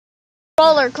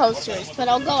roller coasters, but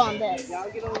I'll go on this.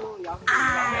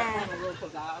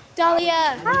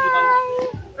 Dahlia. Hi.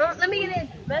 Oh, let me get in.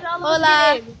 Let all of us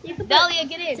Hola. get in. Dahlia,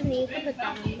 get in. You can put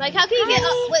that in. Like, how can you get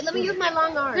up? Wait, let me use my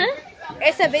long arm. Huh?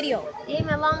 It's a video. Yeah,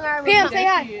 my long arm. Pam, say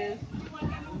hi.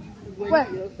 Where?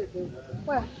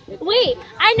 Where? Wait,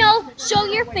 I know. Show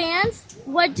your fans.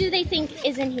 What do they think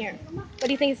is in here? What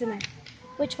do you think is in there?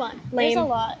 Which one? Lame. There's a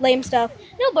lot. Lame stuff.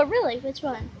 No, but really, which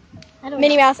one? I don't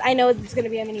Minnie know. Mouse. I know it's gonna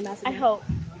be a Minnie Mouse. In I there. hope.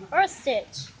 Or a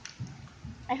Stitch.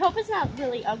 I hope it's not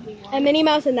really ugly one. A Minnie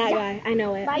Mouse and that guy. I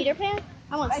know it. Peter Pan?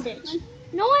 I want Stitch.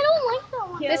 No, I don't like that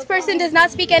one. This person does not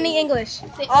speak any English.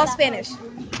 All Spanish.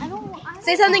 I don't.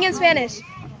 Say something in Spanish.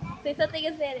 Say something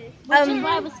in Spanish. Which is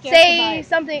why I was scared to Say buy.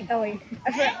 something. Oh wait.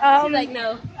 She's like,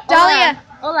 no. Dahlia.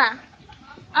 Hola.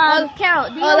 Carol,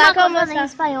 do you Hola, know how ¿cómo cosas en está?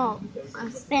 español?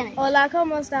 Spanish. Hola,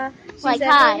 ¿cómo está? She Like, said,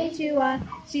 hi. Konnichiwa.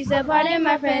 She said, pardon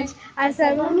my French. I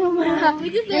said, We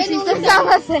just and she did said,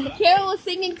 "Namaste." Carol was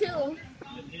singing too.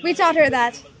 We taught her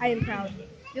that. I am proud.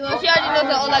 You know, she already knows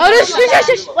the hola. Oh, no,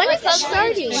 shush. When is it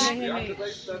starting? I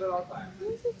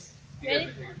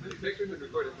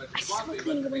just was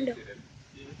cleaning the window.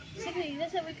 Basically,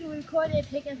 this way we can record it,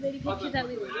 take as many pictures that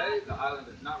we want. The island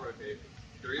does not rotate.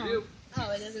 3, 2.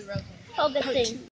 Oh, it doesn't rotate. Hold this thing.